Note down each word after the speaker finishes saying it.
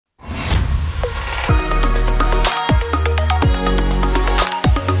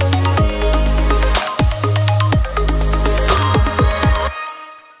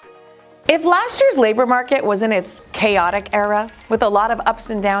If last year's labor market was in its chaotic era, with a lot of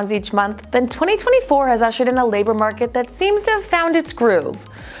ups and downs each month, then 2024 has ushered in a labor market that seems to have found its groove.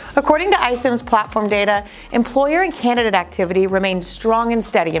 According to iCIMS platform data, employer and candidate activity remained strong and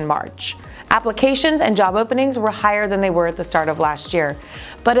steady in March. Applications and job openings were higher than they were at the start of last year,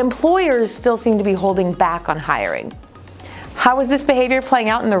 but employers still seem to be holding back on hiring. How is this behavior playing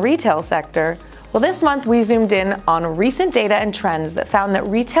out in the retail sector? Well, this month we zoomed in on recent data and trends that found that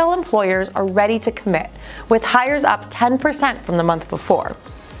retail employers are ready to commit, with hires up 10% from the month before.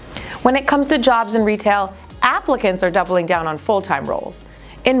 When it comes to jobs in retail, applicants are doubling down on full-time roles.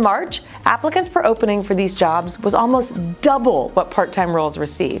 In March, applicants per opening for these jobs was almost double what part-time roles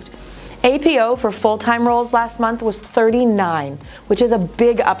received. APO for full-time roles last month was 39, which is a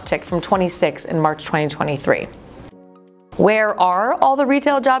big uptick from 26 in March 2023. Where are all the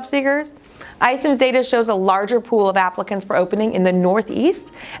retail job seekers? iCIMS data shows a larger pool of applicants per opening in the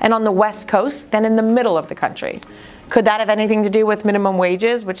Northeast and on the West Coast than in the middle of the country. Could that have anything to do with minimum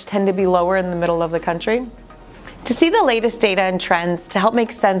wages, which tend to be lower in the middle of the country? To see the latest data and trends to help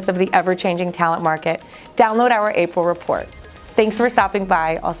make sense of the ever-changing talent market, download our April report. Thanks for stopping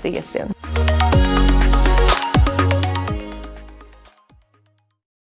by. I'll see you soon.